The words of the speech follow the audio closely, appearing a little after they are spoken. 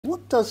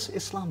What does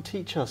Islam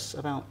teach us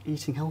about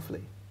eating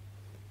healthily?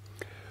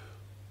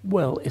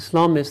 Well,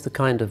 Islam is the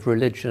kind of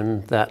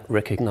religion that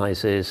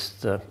recognizes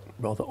the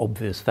rather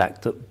obvious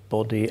fact that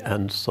body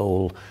and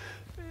soul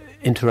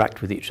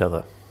interact with each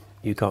other.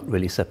 You can't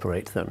really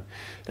separate them.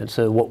 And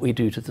so what we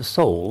do to the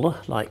soul,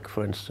 like,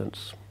 for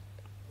instance,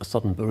 a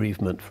sudden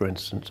bereavement, for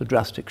instance, a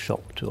drastic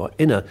shock to our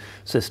inner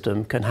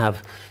system, can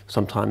have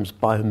sometimes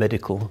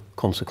biomedical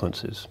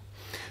consequences.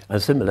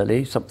 And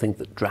similarly, something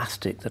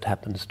drastic that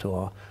happens to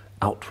our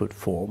outward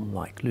form,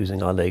 like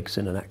losing our legs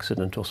in an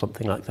accident or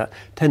something like that,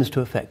 tends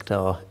to affect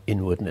our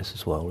inwardness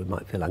as well. We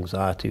might feel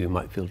anxiety, we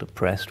might feel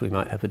depressed, we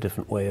might have a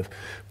different way of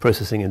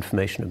processing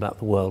information about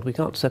the world. We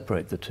can't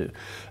separate the two.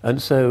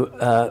 And so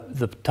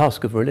the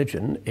task of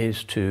religion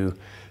is to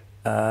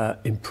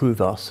improve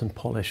us and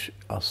polish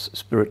us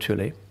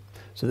spiritually,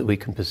 so that we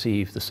can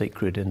perceive the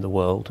sacred in the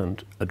world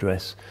and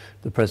address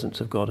the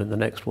presence of God in the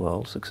next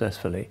world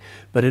successfully.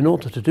 But in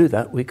order to do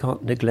that, we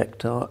can't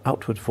neglect our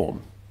outward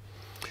form.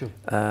 Sure.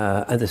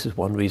 And this is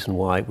one reason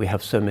why we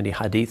have so many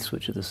hadiths,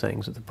 which are the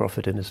sayings of the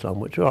Prophet in Islam,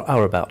 which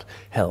are about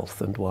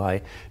health, and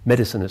why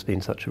medicine has been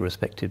such a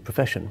respected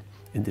profession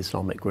in the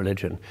Islamic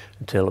religion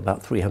until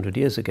about 300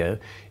 years ago.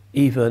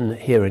 Even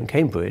here in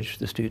Cambridge,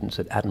 the students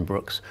at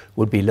Addenbrooke's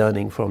would be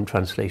learning from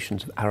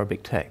translations of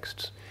Arabic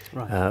texts.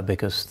 Right.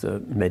 Because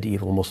the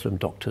medieval Muslim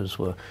doctors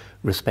were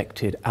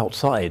respected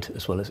outside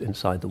as well as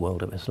inside the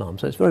world of Islam.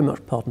 So it's very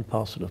much part and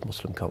parcel of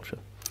Muslim culture.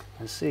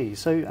 I see.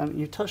 So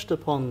you touched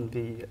upon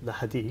the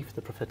hadith,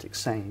 the prophetic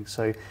saying.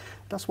 So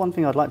that's one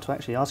thing I'd like to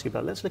actually ask you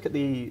about. Let's look at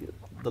the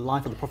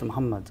life of the Prophet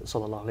Muhammad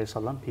sallallahu alaihi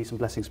wasallam, peace and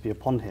blessings be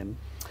upon him.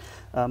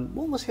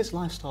 What was his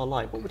lifestyle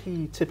like? What would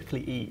he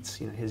typically eat?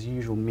 You know, his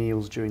usual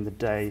meals during the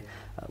day.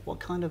 What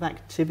kind of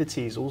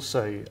activities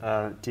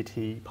also did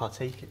he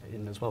partake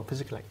in as well?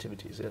 Physical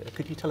activities.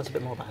 Could you tell us a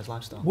bit more about his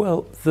lifestyle?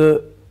 Well,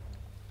 the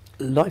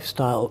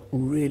lifestyle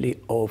really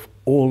of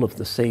all of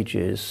the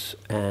sages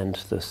and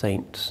the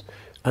saints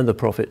and the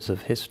prophets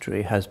of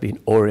history has been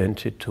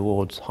oriented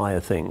towards higher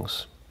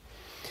things.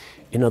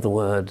 In other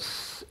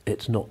words,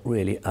 it's not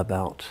really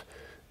about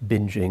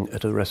binging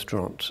at a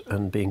restaurant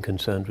and being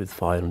concerned with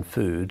fine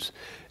foods.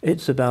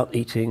 It's about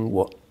eating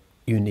what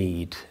you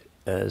need.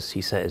 As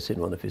he says in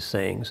one of his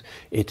sayings,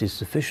 it is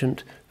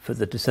sufficient for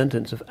the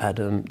descendants of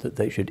Adam that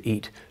they should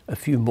eat a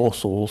few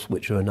morsels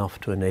which are enough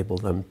to enable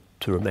them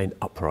to remain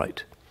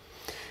upright.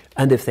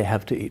 And if they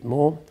have to eat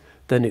more,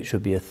 then it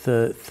should be a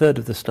third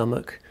of the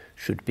stomach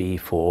should be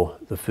for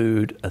the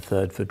food, a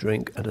third for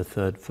drink, and a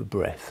third for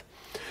breath.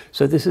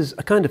 So this is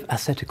a kind of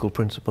ascetical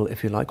principle,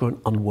 if you like, or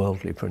an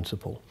unworldly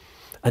principle.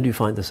 And you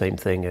find the same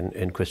thing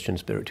in Christian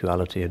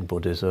spirituality, in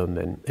Buddhism,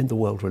 in the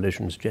world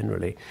religions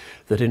generally,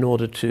 that in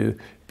order to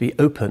be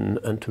open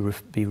and to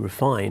be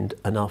refined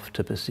enough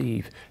to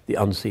perceive the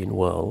unseen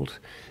world,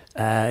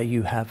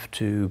 you have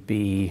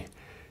to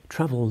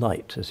travel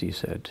light, as he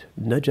said.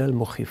 Najal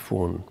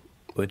mukhifun,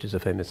 which is a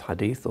famous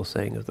hadith or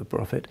saying of the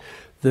Prophet.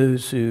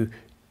 Those who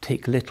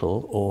take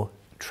little or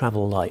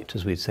travel light,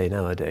 as we'd say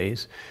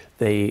nowadays,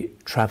 they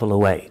travel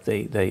away,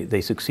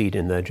 they succeed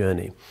in their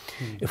journey.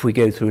 If we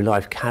go through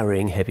life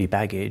carrying heavy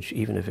baggage,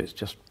 even if it's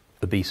just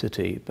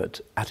obesity, but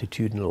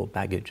attitudinal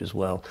baggage as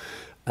well,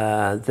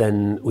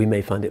 then we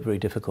may find it very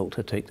difficult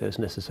to take those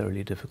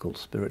necessarily difficult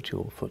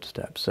spiritual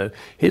footsteps. So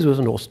his was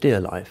an austere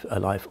life, a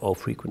life of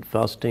frequent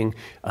fasting,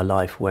 a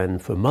life when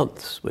for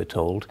months, we're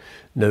told,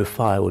 no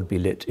fire would be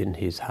lit in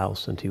his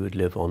house, and he would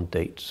live on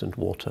dates and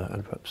water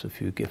and perhaps a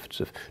few gifts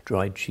of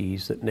dried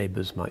cheese that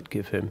neighbours might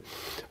give him.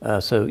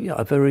 So yeah,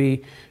 a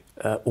very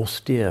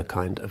austere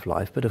kind of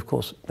life, but of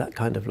course that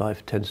kind of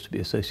life tends to be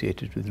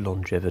associated with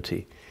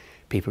longevity.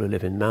 People who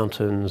live in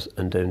mountains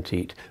and don't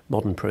eat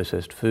modern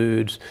processed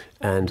foods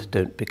and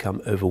don't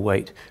become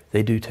overweight,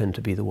 they do tend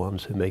to be the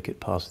ones who make it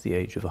past the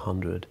age of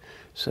 100.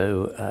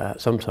 So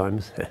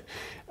sometimes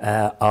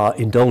our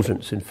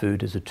indulgence in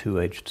food is a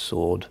two-edged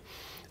sword,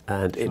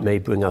 and it may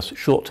bring us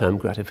short-term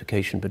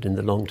gratification, but in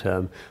the long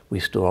term we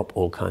store up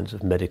all kinds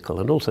of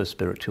medical and also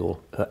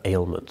spiritual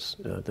ailments.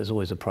 There's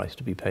always a price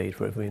to be paid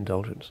for every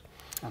indulgence.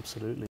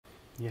 Absolutely.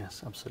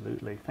 Yes,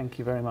 absolutely. Thank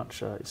you very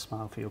much,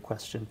 Ismail, for your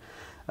question.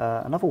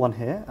 Another one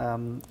here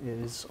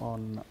is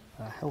on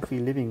healthy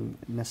living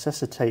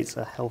necessitates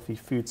a healthy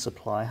food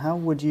supply. How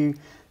would you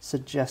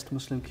suggest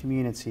Muslim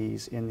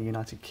communities in the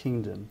United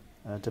Kingdom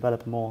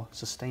develop a more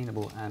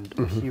sustainable and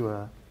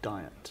pure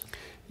diet?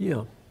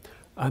 Yeah,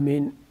 I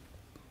mean,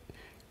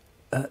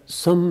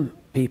 some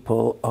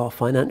people are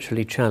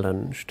financially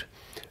challenged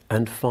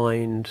and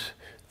find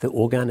the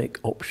organic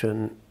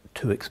option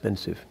too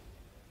expensive.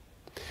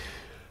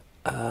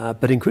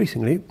 But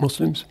increasingly,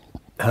 Muslims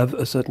have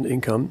a certain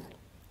income,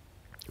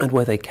 and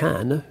where they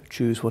can,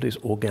 choose what is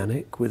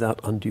organic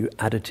without undue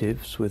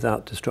additives,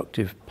 without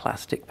destructive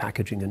plastic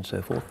packaging and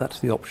so forth.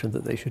 That's the option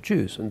that they should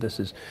choose, and this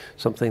is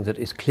something that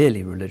is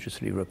clearly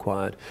religiously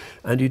required.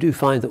 And you do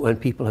find that when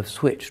people have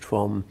switched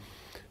from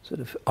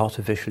sort of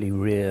artificially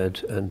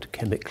reared and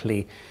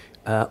chemically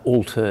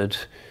altered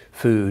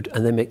food,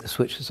 and they make the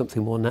switch to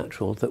something more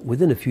natural, that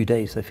within a few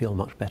days they feel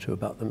much better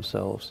about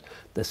themselves.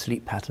 Their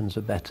sleep patterns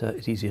are better,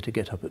 it's easier to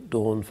get up at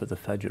dawn for the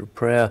Fajr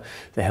prayer,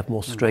 they have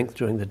more strength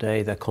during the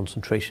day, their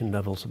concentration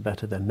levels are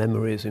better, their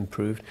memory is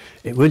improved.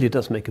 It really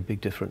does make a big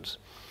difference.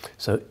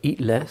 So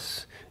eat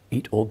less,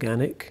 eat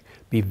organic,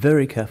 be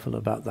very careful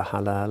about the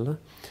halal,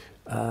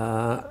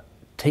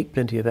 take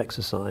plenty of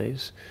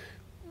exercise.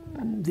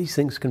 These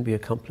things can be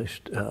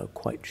accomplished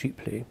quite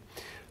cheaply.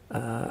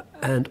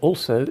 And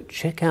also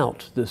check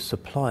out the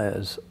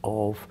suppliers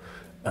of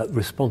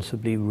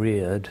responsibly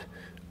reared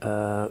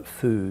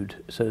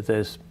food. So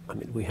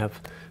we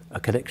have a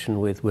connection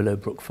with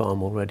Willowbrook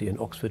Farm already in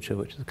Oxfordshire,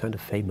 which is a kind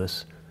of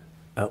famous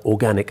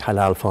organic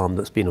halal farm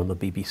that's been on the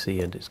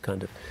BBC, and it's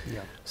kind of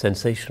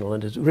sensational,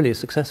 and it's really a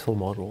successful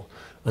model.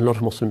 And a lot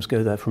of Muslims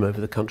go there from over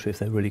the country if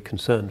they're really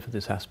concerned for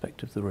this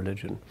aspect of the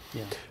religion,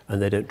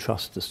 and they don't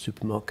trust the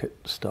supermarket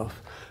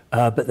stuff.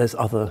 But there's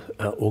other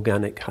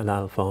organic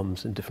halal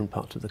farms in different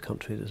parts of the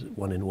country. There's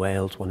one in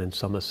Wales, one in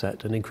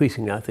Somerset, and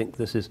increasingly I think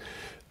this is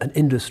an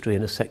industry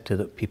and a sector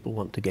that people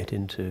want to get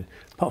into.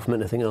 Apart from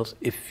anything else,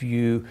 if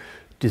you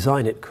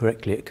design it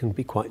correctly, it can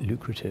be quite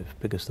lucrative,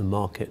 because the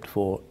market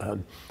for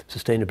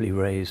sustainably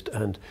raised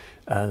and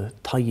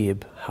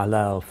tayyib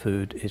halal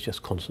food is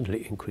just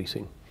constantly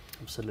increasing.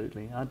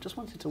 Absolutely. I just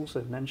wanted to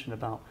also mention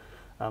about,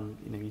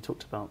 you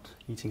talked about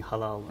eating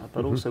halal,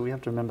 but also we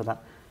have to remember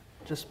that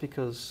just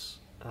because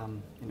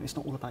it's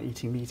not all about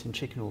eating meat and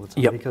chicken all the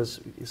time,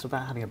 because it's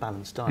about having a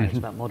balanced diet, it's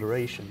about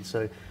moderation.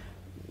 So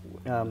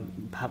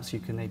perhaps you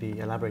can maybe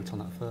elaborate on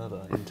that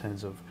further in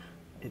terms of,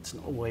 it's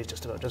not always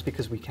just about, just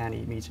because we can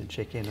eat meat and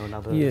chicken or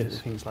other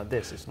things like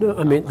this. It's not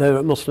there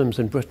are Muslims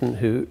in Britain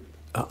who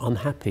are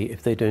unhappy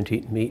if they don't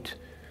eat meat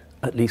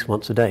at least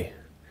once a day,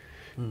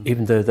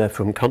 even though they're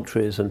from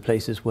countries and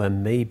places where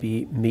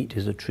maybe meat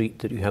is a treat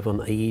that you have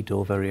on Eid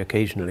or very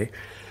occasionally,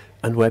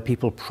 and where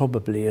people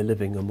probably are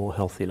living a more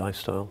healthy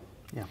lifestyle.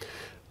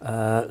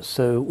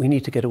 So we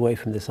need to get away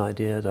from this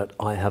idea that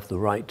I have the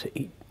right to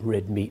eat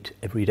red meat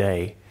every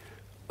day,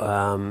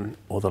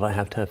 or that I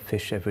have to have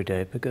fish every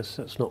day, because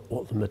that's not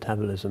what the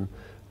metabolism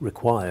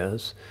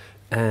requires,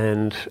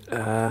 and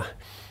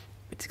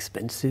it's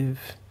expensive,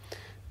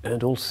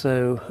 and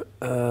also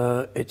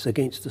it's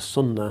against the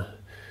Sunnah,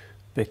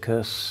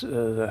 because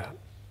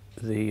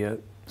the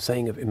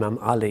saying of Imam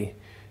Ali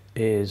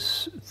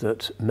is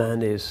that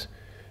man is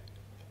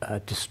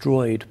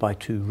destroyed by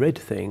two red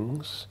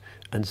things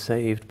and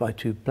saved by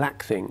two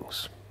black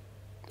things,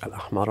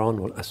 al-ahmaran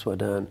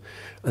wal-aswadan,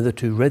 and the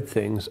two red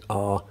things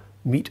are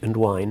meat and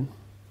wine,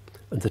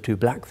 and the two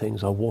black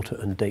things are water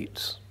and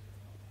dates.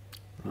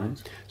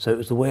 So it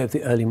was the way of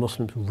the early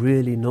Muslims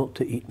really not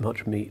to eat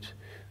much meat,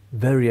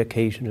 very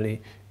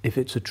occasionally if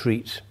it's a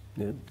treat,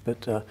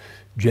 but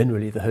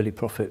generally the Holy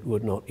Prophet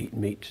would not eat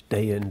meat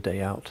day in,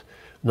 day out.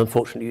 And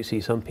unfortunately you see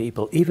some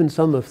people, even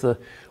some of the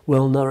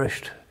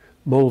well-nourished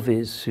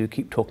Maulvis who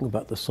keep talking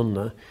about the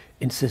Sunnah,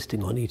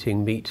 insisting on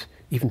eating meat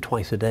even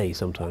twice a day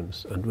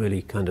sometimes, and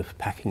really kind of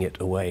packing it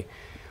away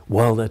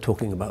while they're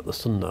talking about the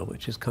Sunnah,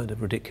 which is kind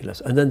of ridiculous.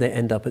 And then they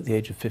end up at the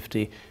age of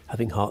 50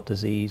 having heart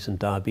disease and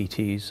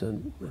diabetes,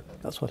 and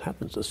that's what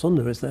happens. The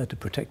Sunnah is there to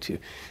protect you.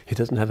 It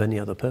doesn't have any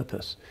other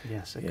purpose.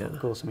 Yes, of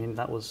course.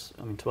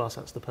 To us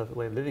that's the perfect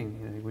way of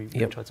living. We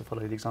try to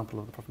follow the example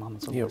of the Prophet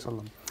Muhammad sallallahu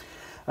alaihi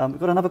wasallam. We've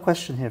got another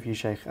question here for you,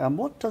 Shaykh.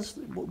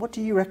 What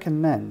do you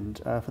recommend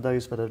for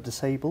those that are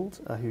disabled,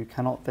 who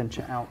cannot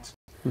venture out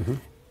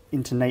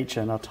into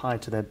nature and are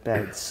tied to their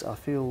beds? I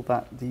feel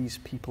that these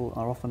people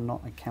are often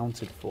not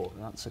accounted for.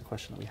 That's a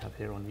question that we have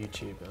here on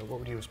YouTube. What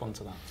would you respond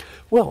to that?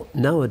 Well,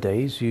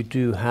 nowadays you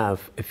do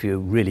have, if you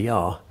really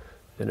are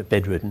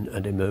bedridden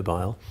and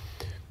immobile,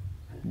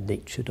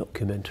 nature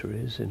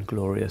documentaries in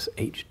glorious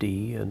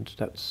HD, and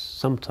that's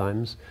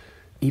sometimes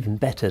even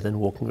better than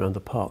walking around the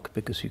park,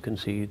 because you can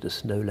see the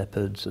snow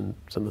leopards and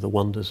some of the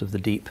wonders of the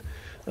deep.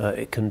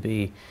 It can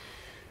be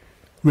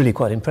really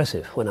quite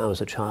impressive. When I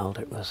was a child,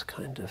 it was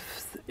kind of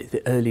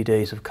the early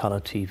days of colour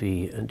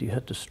TV, and you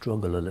had to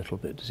struggle a little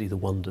bit to see the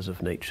wonders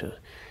of nature.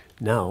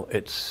 Now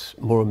it's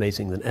more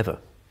amazing than ever.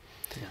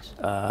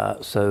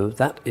 So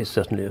that is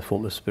certainly a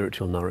form of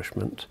spiritual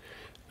nourishment.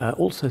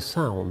 Also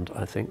sound,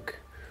 I think,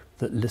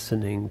 that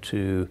listening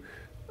to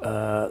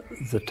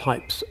the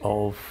types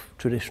of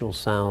traditional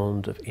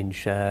sound of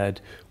inshad,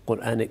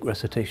 Quranic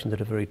recitation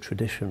that are very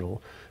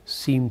traditional,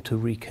 seem to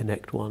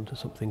reconnect one to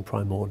something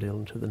primordial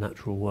and to the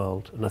natural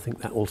world. And I think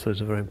that also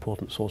is a very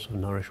important source of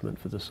nourishment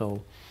for the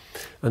soul.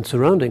 And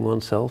surrounding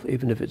oneself,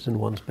 even if it's in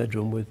one's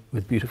bedroom,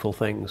 with beautiful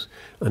things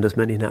and as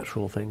many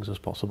natural things as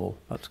possible,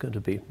 that's going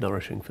to be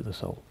nourishing for the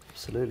soul.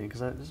 Absolutely,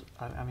 because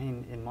I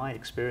mean, in my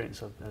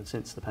experience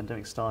since the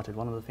pandemic started,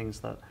 one of the things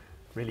that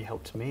really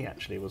helped me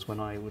actually was when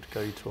I would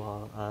go to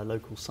our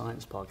local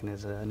science park, and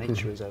there's a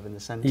nature reserve in the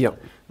centre. And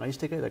I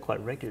used to go there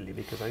quite regularly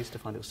because I used to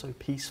find it was so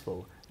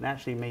peaceful, and it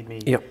actually made me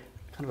kind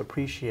of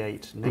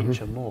appreciate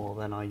nature more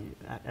than I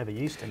ever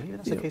used to. Maybe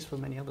that's the case for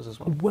many others as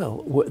well.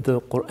 Well, the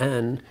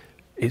Quran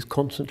is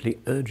constantly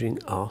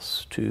urging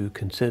us to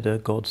consider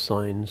God's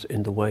signs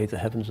in the way the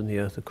heavens and the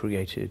earth are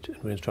created.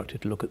 And we're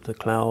instructed to look at the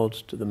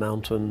clouds, to the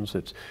mountains.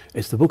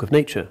 It's the book of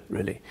nature,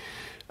 really.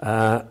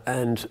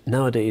 And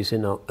nowadays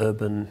in our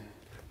urban,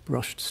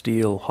 brushed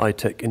steel,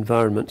 high-tech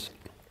environments,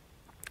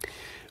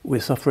 we're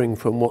suffering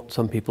from what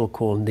some people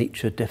call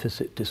nature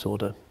deficit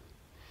disorder.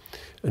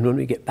 And when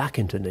we get back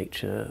into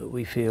nature,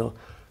 we feel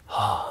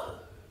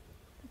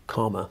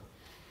calmer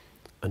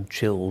and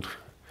chilled,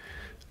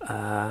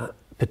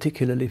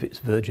 particularly if it's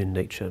virgin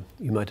nature.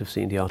 You might have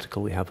seen the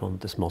article we have on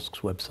this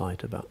mosque's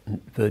website about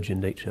virgin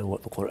nature,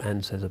 what the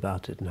Quran says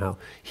about it, and how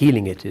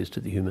healing it is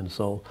to the human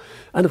soul.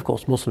 And of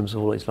course, Muslims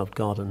have always loved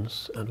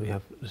gardens, and we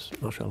have this,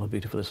 mashallah,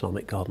 beautiful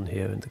Islamic garden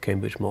here in the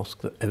Cambridge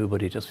Mosque that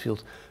everybody just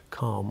feels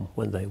calm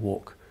when they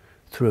walk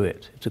through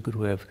it. It's a good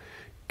way of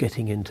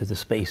getting into the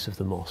space of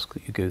the mosque,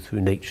 that you go through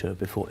nature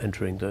before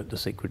entering the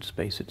sacred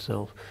space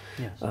itself.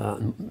 Yes.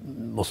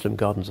 Muslim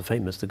gardens are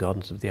famous, the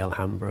gardens of the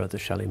Alhambra, the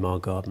Shalimar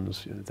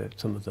gardens, they're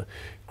some of the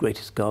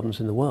greatest gardens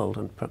in the world.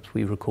 And perhaps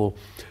we recall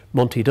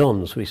Monty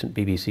Don's recent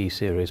BBC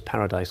series,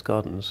 Paradise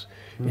Gardens,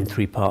 in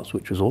 3 parts,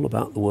 which was all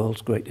about the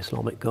world's great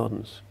Islamic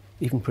gardens.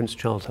 Even Prince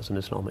Charles has an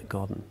Islamic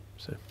garden.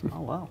 So.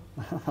 Oh, wow.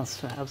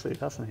 That's absolutely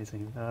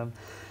fascinating.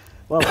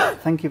 Well,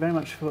 thank you very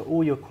much for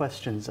all your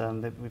questions.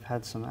 We've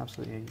had some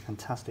absolutely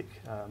fantastic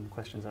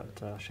questions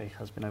that Shaykh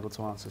has been able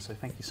to answer, so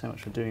thank you so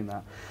much for doing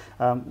that.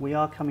 We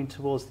are coming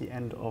towards the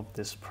end of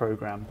this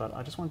program, but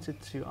I just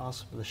wanted to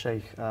ask the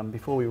Shaykh,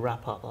 before we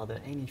wrap up, are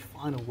there any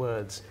final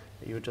words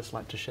that you would just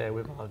like to share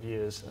with our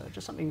viewers?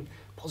 Just something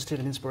positive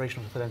and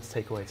inspirational for them to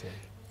take away today?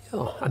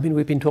 Oh, I mean,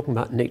 we've been talking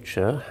about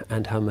nature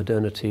and how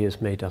modernity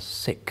has made us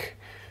sick,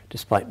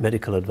 despite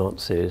medical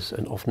advances,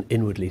 and often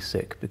inwardly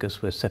sick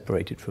because we're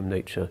separated from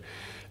nature.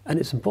 And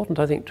it's important,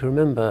 I think, to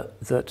remember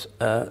that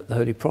the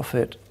Holy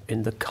Prophet,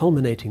 in the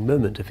culminating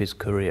moment of his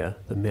career,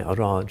 the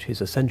Mi'raj,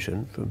 his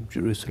ascension from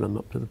Jerusalem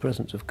up to the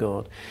presence of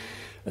God,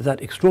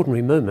 that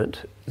extraordinary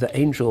moment, the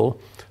angel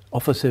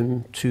offers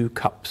him 2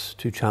 cups,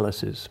 2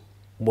 chalices,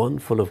 one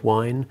full of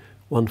wine,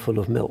 one full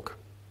of milk.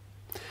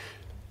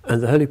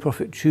 And the Holy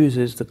Prophet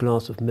chooses the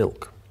glass of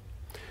milk.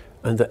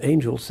 And the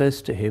angel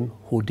says to him,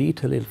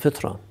 Hudita lil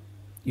fitra,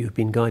 you've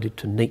been guided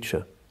to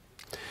nature,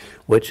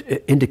 which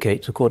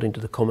indicates, according to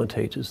the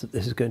commentators, that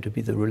this is going to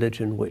be the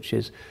religion which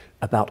is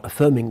about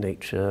affirming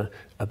nature,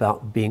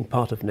 about being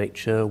part of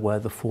nature, where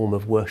the form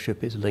of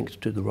worship is linked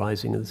to the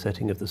rising and the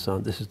setting of the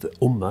sun. This is the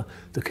ummah,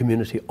 the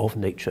community of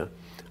nature.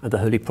 And the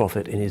Holy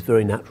Prophet, in his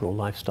very natural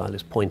lifestyle,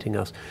 is pointing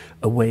us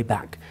a way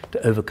back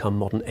to overcome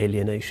modern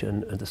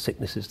alienation and the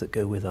sicknesses that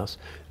go with us,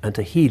 and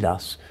to heal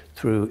us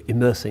through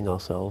immersing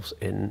ourselves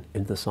in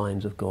the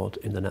signs of God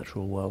in the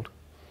natural world.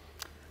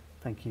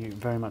 Thank you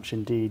very much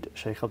indeed,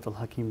 Shaykh Abdul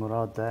Hakim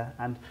Murad there.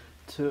 And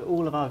to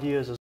all of our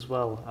viewers as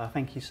well,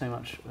 thank you so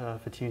much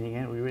for tuning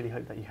in. We really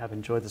hope that you have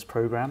enjoyed this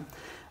program.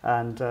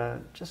 And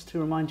just to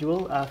remind you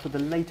all, for the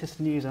latest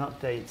news and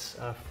updates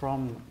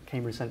from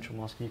Cambridge Central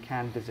Mosque, you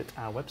can visit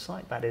our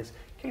website, that is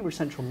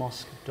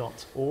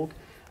cambridgecentralmosque.org.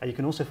 You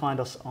can also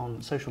find us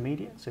on social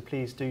media, so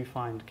please do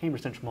find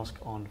Cambridge Central Mosque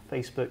on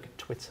Facebook,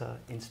 Twitter,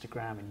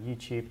 Instagram and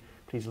YouTube.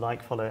 Please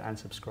like, follow and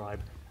subscribe.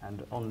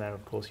 And on there,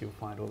 of course, you'll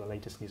find all the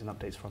latest news and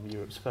updates from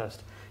Europe's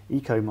first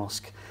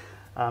eco-mosque.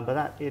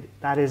 But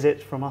that is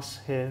it from us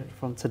here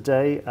from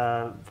today.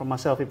 From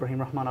myself, Ibrahim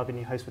Rahman, I've been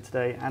your host for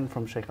today, and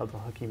from Shaykh Abdul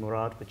Hakim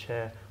Murad, the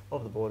Chair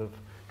of the Board of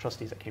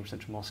Trustees at Cambridge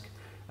Central Mosque.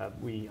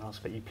 We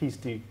ask that you please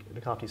do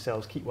look after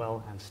yourselves, keep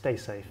well and stay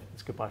safe.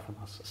 It's goodbye from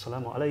us.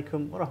 Assalamu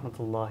alaikum wa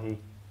rahmatullahi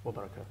wa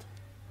barakatuh.